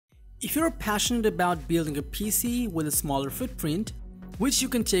If you're passionate about building a PC with a smaller footprint, which you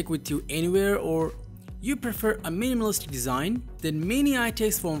can take with you anywhere, or you prefer a minimalistic design, then mini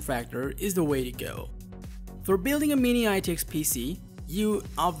ITX form factor is the way to go. For building a mini ITX PC, you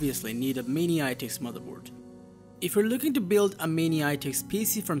obviously need a mini ITX motherboard. If you're looking to build a mini ITX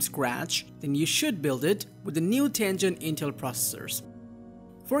PC from scratch, then you should build it with the new 10th-gen Intel processors.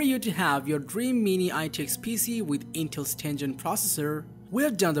 For you to have your dream mini ITX PC with Intel's 10th-gen processor, we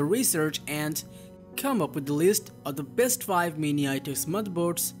have done the research and come up with the list of the best 5 mini ITX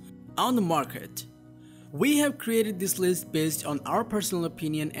motherboards on the market. We have created this list based on our personal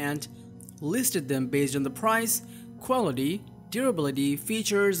opinion and listed them based on the price, quality, durability,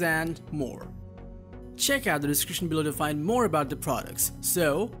 features, and more. Check out the description below to find more about the products.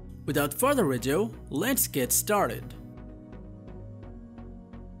 So, without further ado, let's get started.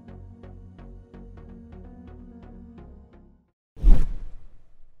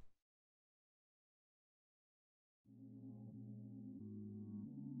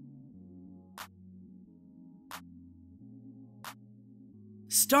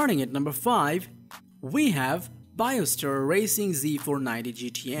 Starting at number 5, we have BioStar Racing Z490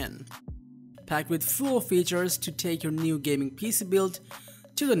 GTN, packed with full features to take your new gaming PC build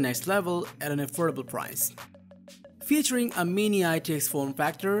to the next level at an affordable price. Featuring a mini ITX form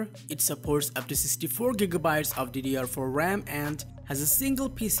factor, it supports up to 64GB of DDR4 RAM and has a single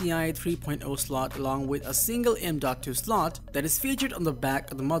PCIe 3.0 slot along with a single M.2 slot that is featured on the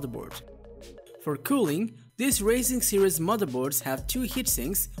back of the motherboard. For cooling, these Racing series motherboards have 2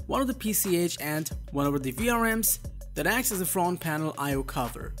 heatsinks, one over the PCH and one over the VRMs that acts as a front panel I/O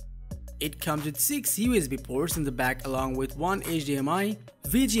cover. It comes with 6 USB ports in the back along with 1 HDMI,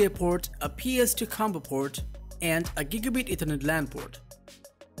 VGA port, a PS2 combo port, and a Gigabit Ethernet LAN port.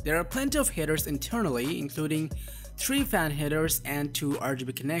 There are plenty of headers internally, including 3 fan headers and 2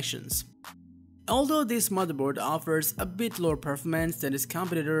 RGB connections. Although this motherboard offers a bit lower performance than its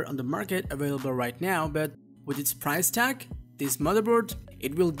competitor on the market available right now, but with its price tag, this motherboard,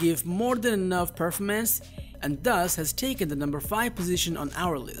 it will give more than enough performance and thus has taken the number 5 position on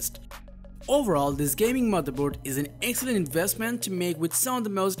our list. Overall, this gaming motherboard is an excellent investment to make with some of the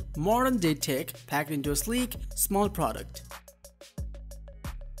most modern day tech packed into a sleek, small product.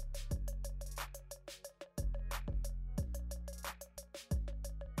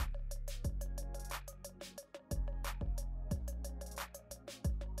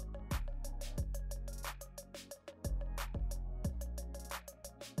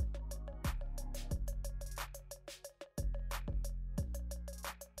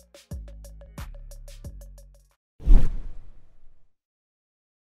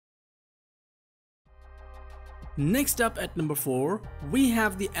 Next up at number 4, we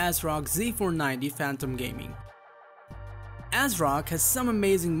have the ASRock Z490 Phantom Gaming. ASRock has some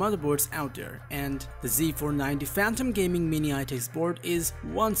amazing motherboards out there, and the Z490 Phantom Gaming Mini ITX board is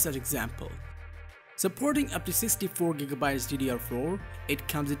one such example. Supporting up to 64GB DDR4, it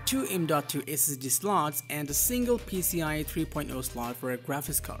comes with 2 M.2 SSD slots and a single PCIe 3.0 slot for a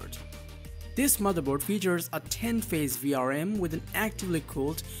graphics card. This motherboard features a 10-phase VRM with an actively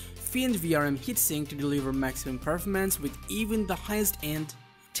cooled finned VRM heatsink to deliver maximum performance with even the highest-end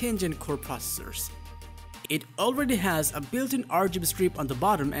 10th-gen core processors. It already has a built-in RGB strip on the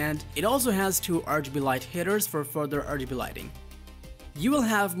bottom, and it also has 2 RGB light headers for further RGB lighting. You will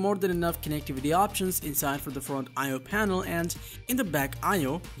have more than enough connectivity options inside for the front I/O panel, and in the back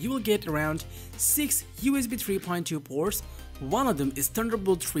I/O, you will get around 6 USB 3.2 ports. One of them is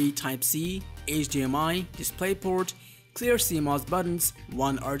Thunderbolt 3 Type-C, HDMI, DisplayPort, clear CMOS buttons,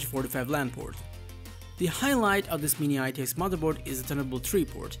 1 RJ45 LAN port. The highlight of this mini ITX motherboard is the Thunderbolt 3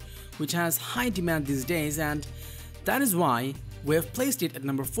 port, which has high demand these days, and that is why we have placed it at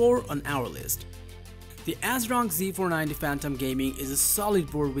number 4 on our list. The ASRock Z490 Phantom Gaming is a solid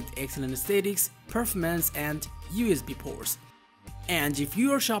board with excellent aesthetics, performance, and USB ports. And if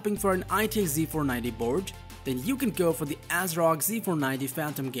you are shopping for an ITX Z490 board, then you can go for the ASRock Z490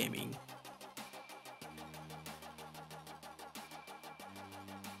 Phantom Gaming.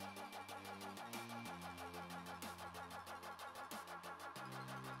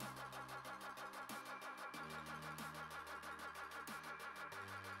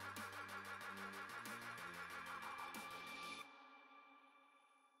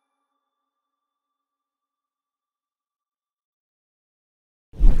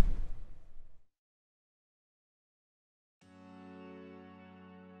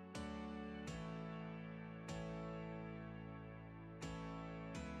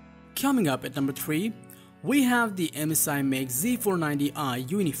 Coming up at number 3, we have the MSI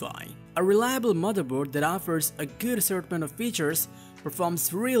Z490i Unify, a reliable motherboard that offers a good assortment of features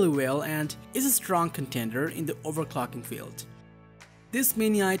performs really well and is a strong contender in the overclocking field. This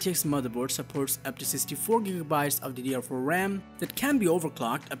mini ITX motherboard supports up to 64GB of DDR4 RAM that can be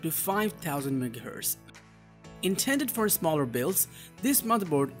overclocked up to 5000 MHz. Intended for smaller builds, this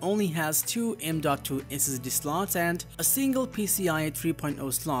motherboard only has two M.2 SSD slots and a single PCIe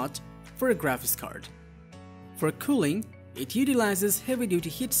 3.0 slot for a graphics card. For cooling, it utilizes heavy-duty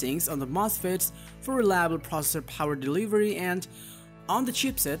heatsinks on the MOSFETs for reliable processor power delivery and on the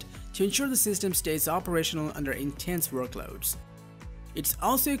chipset to ensure the system stays operational under intense workloads. It's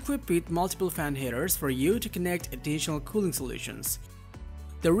also equipped with multiple fan headers for you to connect additional cooling solutions.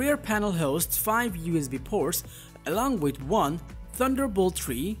 The rear panel hosts 5 USB ports along with one Thunderbolt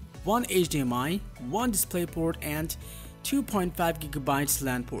 3, one HDMI, one DisplayPort and 2.5GB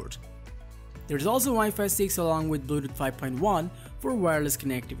LAN port. There's also Wi-Fi 6 along with Bluetooth 5.1 for wireless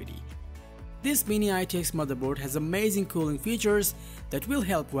connectivity. This mini ITX motherboard has amazing cooling features that will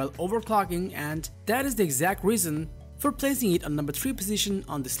help while overclocking, and that is the exact reason for placing it on number 3 position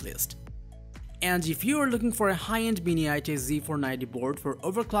on this list. And if you are looking for a high-end mini ITX Z490 board for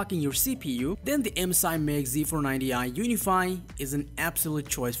overclocking your CPU, then the MSI Make Z490i Unify is an absolute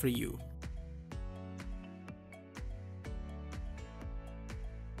choice for you.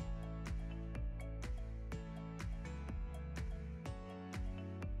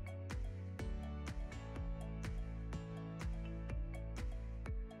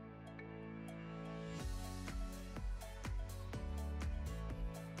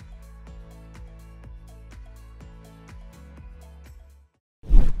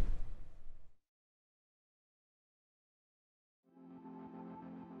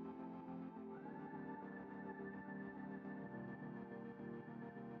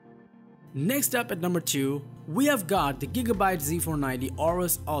 Next up at number 2, we have got the Gigabyte Z490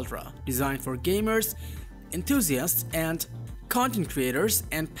 Aorus Ultra, designed for gamers, enthusiasts and content creators,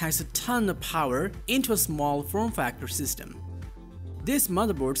 and packs a ton of power into a small form factor system. This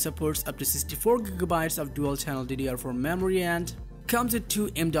motherboard supports up to 64GB of dual-channel DDR4 memory and comes with two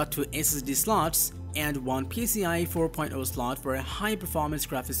M.2 SSD slots and one PCIe 4.0 slot for a high-performance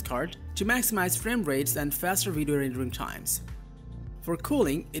graphics card to maximize frame rates and faster video rendering times. For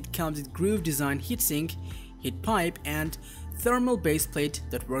cooling, it comes with groove design heatsink, heat pipe and thermal base plate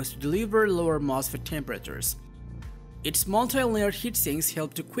that works to deliver lower MOSFET temperatures. Its multi-layered heatsinks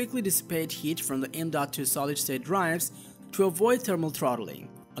help to quickly dissipate heat from the M.2 solid-state drives to avoid thermal throttling.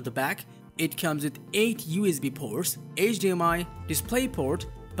 On the back, it comes with 8 USB ports, HDMI, DisplayPort,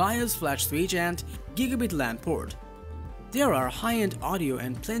 BIOS flash switch and Gigabit LAN port. There are high-end audio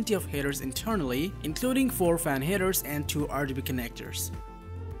and plenty of headers internally, including 4 fan headers and 2 RGB connectors.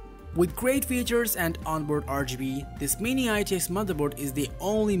 With great features and onboard RGB, this mini ITX motherboard is the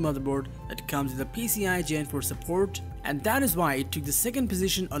only motherboard that comes with a PCI Gen 4 support, and that is why it took the second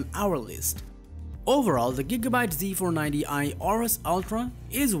position on our list. Overall, the Gigabyte Z490i Aorus Ultra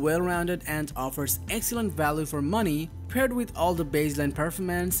is well-rounded and offers excellent value for money paired with all the baseline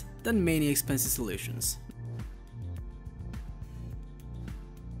performance than many expensive solutions.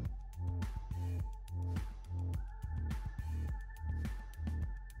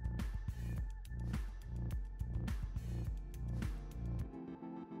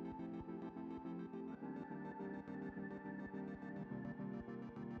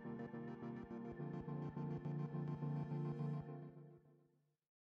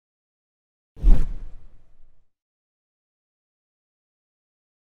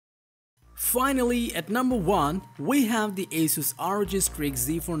 Finally, at number 1, we have the Asus ROG Strix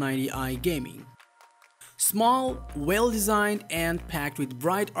Z490i Gaming. Small, well-designed and packed with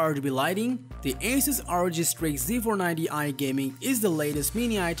bright RGB lighting, the Asus ROG Strix Z490i Gaming is the latest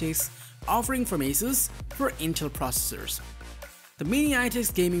mini ITX offering from Asus for Intel processors. The mini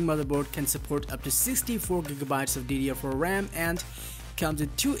ITX gaming motherboard can support up to 64GB of DDR4 RAM and comes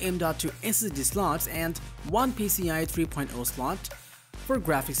with 2 M.2 SSD slots and one PCIe 3.0 slot for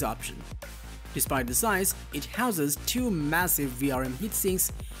graphics option. Despite the size, it houses 2 massive VRM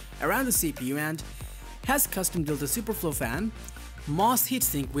heatsinks around the CPU and has custom built a superflow fan, MOS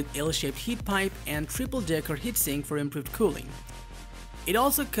heatsink with L-shaped heat pipe and triple-decker heatsink for improved cooling. It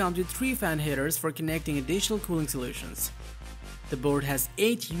also comes with 3 fan headers for connecting additional cooling solutions. The board has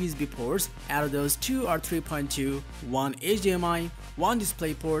 8 USB ports, out of those 2 are 3.2, 1 HDMI, 1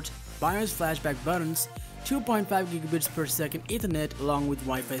 DisplayPort, BIOS flashback buttons, 2.5 gigabits per second Ethernet along with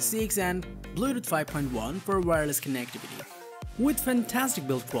Wi-Fi 6 and Bluetooth 5.1 for wireless connectivity. With fantastic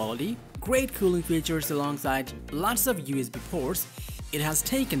build quality, great cooling features alongside lots of USB ports, it has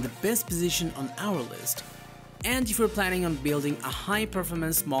taken the best position on our list. And if you're planning on building a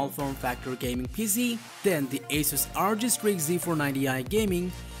high-performance small form factor gaming PC, then the Asus ROG Strix Z490i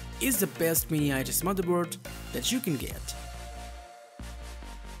Gaming is the best mini ITX motherboard that you can get.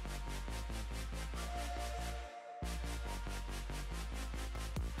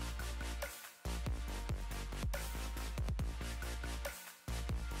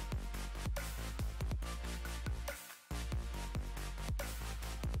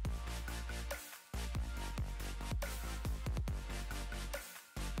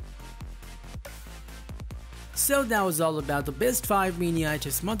 So that was all about the best 5 mini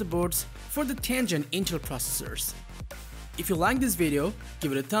ITX motherboards for the 10th-gen Intel processors. If you like this video,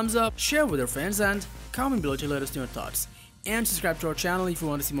 give it a thumbs up, share with your friends, and comment below to let us know your thoughts. And subscribe to our channel if you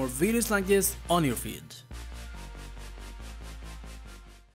want to see more videos like this on your feed.